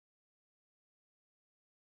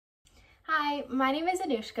Hi, my name is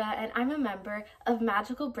Anushka and I'm a member of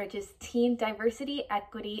Magical Bridges Teen Diversity,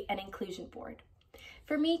 Equity, and Inclusion Board.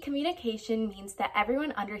 For me, communication means that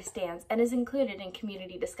everyone understands and is included in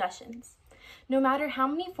community discussions. No matter how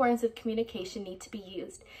many forms of communication need to be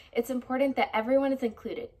used, it's important that everyone is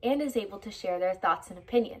included and is able to share their thoughts and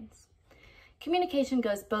opinions. Communication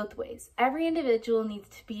goes both ways. Every individual needs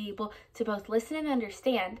to be able to both listen and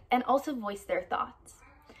understand and also voice their thoughts.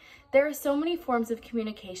 There are so many forms of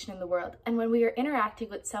communication in the world, and when we are interacting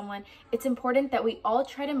with someone, it's important that we all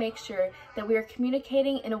try to make sure that we are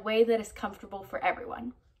communicating in a way that is comfortable for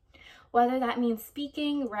everyone. Whether that means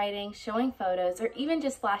speaking, writing, showing photos, or even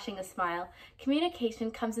just flashing a smile, communication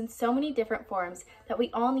comes in so many different forms that we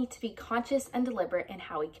all need to be conscious and deliberate in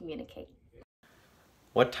how we communicate.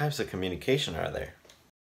 What types of communication are there?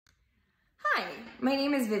 Hi, my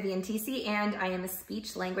name is Vivian Tisi and I am a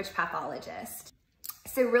speech language pathologist.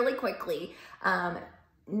 So really quickly,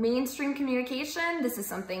 mainstream communication, this is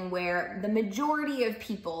something where the majority of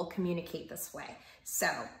people communicate this way. So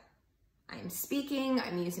I'm speaking,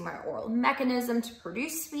 I'm using my oral mechanism to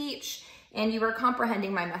produce speech, and you are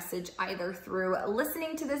comprehending my message either through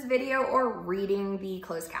listening to this video or reading the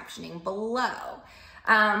closed captioning below.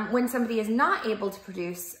 When somebody is not able to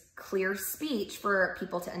produce clear speech for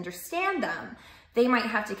people to understand them, they might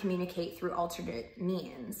have to communicate through alternate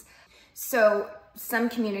means. So some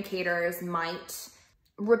communicators might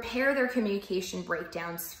repair their communication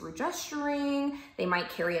breakdowns through gesturing. They might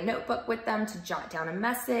carry a notebook with them to jot down a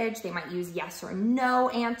message. They might use yes or no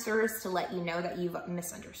answers to let you know that you've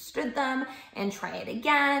misunderstood them and try it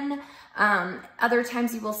again. Other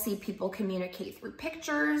times you will see people communicate through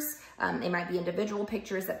pictures. They might be individual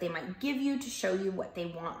pictures that they might give you to show you what they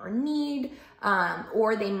want or need.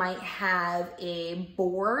 Or they might have a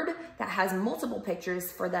board that has multiple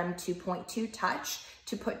pictures for them to point to, touch,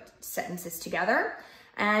 to put sentences together.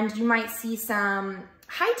 And you might see some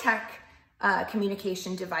high-tech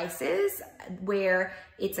communication devices where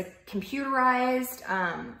it's a computerized,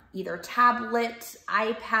 either tablet,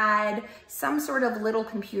 iPad, some sort of little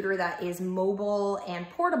computer that is mobile and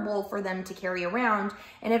portable for them to carry around,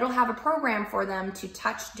 and it'll have a program for them to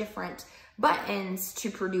touch different buttons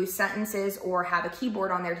to produce sentences or have a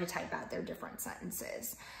keyboard on there to type out their different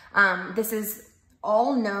sentences. This is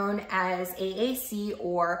all known as AAC,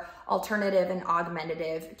 or alternative and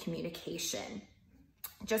augmentative communication.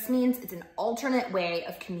 It just means it's an alternate way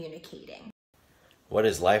of communicating. What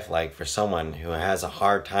is life like for someone who has a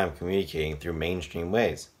hard time communicating through mainstream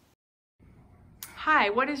ways?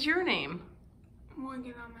 Hi, what is your name?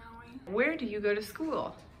 Morgan O'Malley. Where do you go to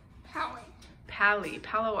school?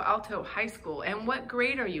 Palo Alto High School. And what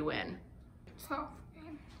grade are you in? 12th.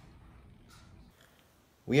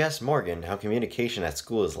 We asked Morgan how communication at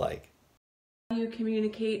school is like. How do you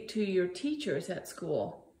communicate to your teachers at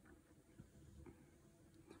school?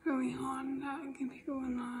 It's really hard that people will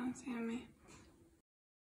not understand me.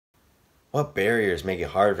 What barriers make it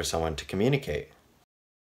hard for someone to communicate?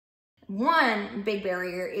 One big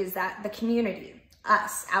barrier is that the community,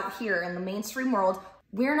 us out here in the mainstream world,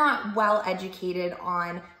 we're not well educated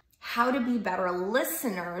on how to be better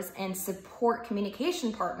listeners and support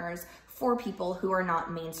communication partners for people who are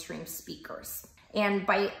not mainstream speakers. And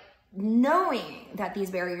by knowing that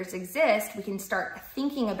these barriers exist, we can start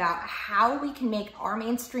thinking about how we can make our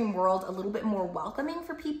mainstream world a little bit more welcoming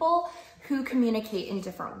for people who communicate in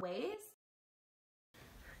different ways.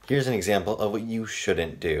 Here's an example of what you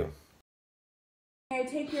shouldn't do. May I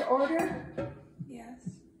take your order? Yes.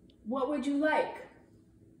 What would you like?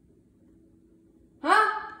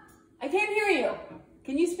 Huh? I can't hear you.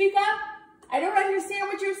 Can you speak up? I don't understand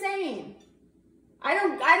what you're saying. I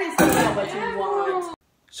just don't know what you want.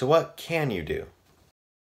 So what can you do?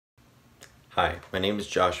 Hi, my name is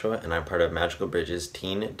Joshua and I'm part of Magical Bridges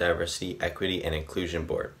Teen Diversity, Equity, and Inclusion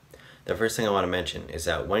Board. The first thing I want to mention is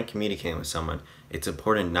that when communicating with someone, it's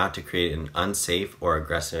important not to create an unsafe or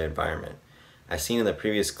aggressive environment. As seen in the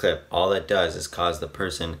previous clip, all that does is cause the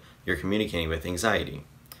person you're communicating with anxiety.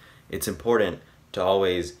 It's important to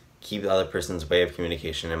always keep the other person's way of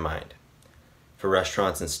communication in mind. For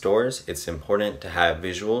restaurants and stores, it's important to have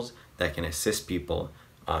visuals that can assist people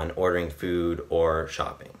on ordering food or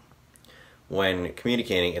shopping. When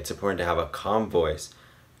communicating, it's important to have a calm voice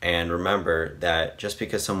and remember that just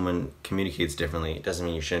because someone communicates differently doesn't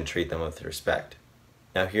mean you shouldn't treat them with respect.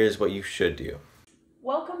 Now here's what you should do.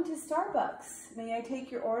 Welcome to Starbucks. May I take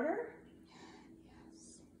your order?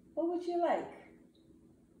 Yes. What would you like?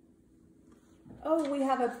 Oh, we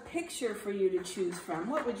have a picture for you to choose from.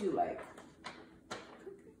 What would you like?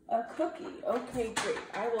 A cookie. Okay, great.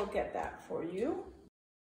 I will get that for you.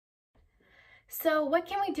 So what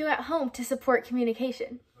can we do at home to support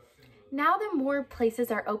communication? Now that more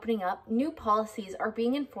places are opening up, new policies are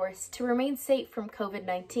being enforced to remain safe from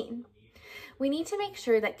COVID-19. We need to make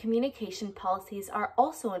sure that communication policies are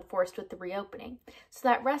also enforced with the reopening, so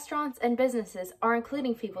that restaurants and businesses are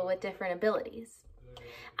including people with different abilities.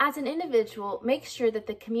 As an individual, make sure that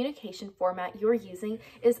the communication format you're using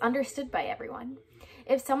is understood by everyone.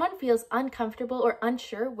 If someone feels uncomfortable or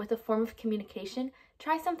unsure with a form of communication,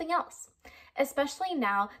 try something else. Especially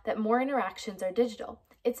now that more interactions are digital,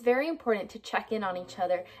 it's very important to check in on each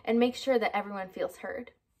other and make sure that everyone feels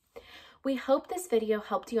heard. We hope this video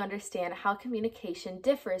helped you understand how communication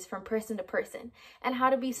differs from person to person and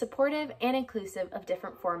how to be supportive and inclusive of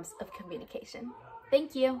different forms of communication.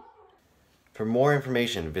 Thank you. For more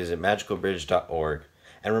information, visit magicalbridge.org.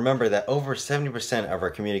 And remember that over 70% of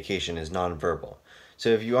our communication is nonverbal. So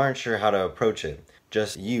if you aren't sure how to approach it,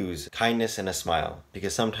 just use kindness and a smile,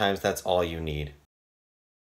 because sometimes that's all you need.